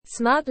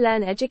Smart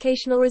Learn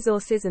educational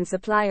resources and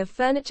supply of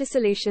furniture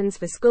solutions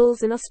for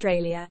schools in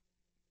Australia.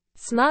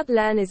 Smart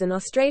Learn is an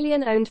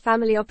Australian-owned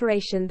family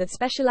operation that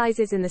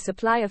specialises in the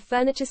supply of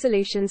furniture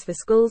solutions for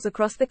schools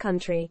across the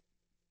country.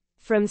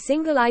 From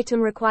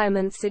single-item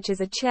requirements such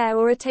as a chair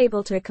or a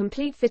table to a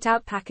complete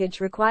fit-out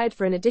package required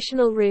for an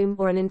additional room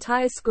or an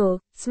entire school,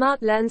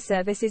 Smart Learn's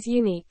service is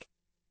unique.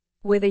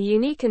 With a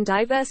unique and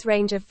diverse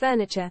range of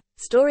furniture,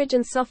 storage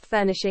and soft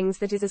furnishings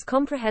that is as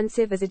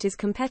comprehensive as it is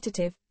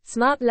competitive,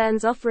 Smart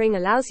Learn's offering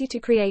allows you to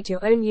create your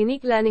own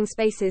unique learning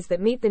spaces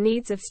that meet the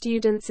needs of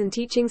students and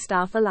teaching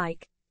staff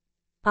alike.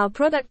 Our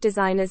product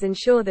designers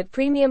ensure that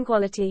premium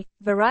quality,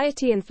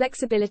 variety and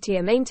flexibility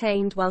are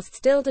maintained whilst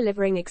still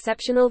delivering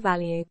exceptional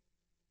value.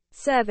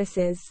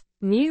 Services.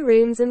 New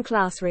rooms and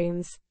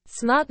classrooms.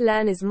 Smart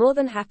Learn is more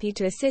than happy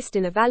to assist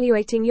in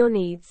evaluating your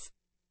needs.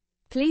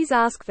 Please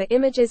ask for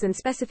images and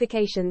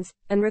specifications,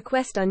 and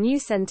request our new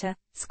center,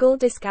 school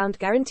discount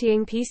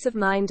guaranteeing peace of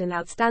mind and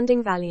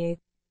outstanding value.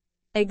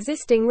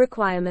 Existing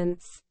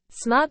requirements.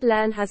 Smart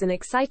Learn has an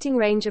exciting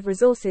range of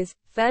resources,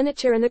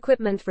 furniture and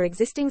equipment for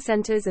existing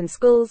centers and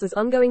schools as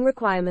ongoing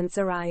requirements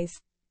arise.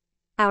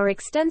 Our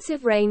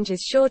extensive range is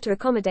sure to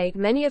accommodate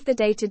many of the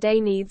day-to-day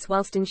needs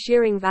whilst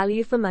ensuring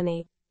value for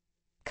money.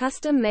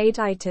 Custom-made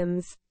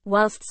items.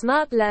 Whilst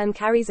Smart Learn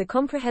carries a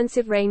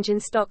comprehensive range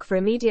in stock for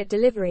immediate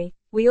delivery,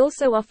 we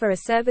also offer a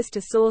service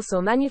to source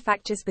or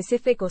manufacture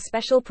specific or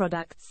special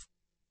products.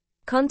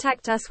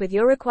 Contact us with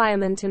your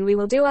requirement and we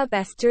will do our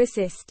best to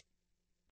assist.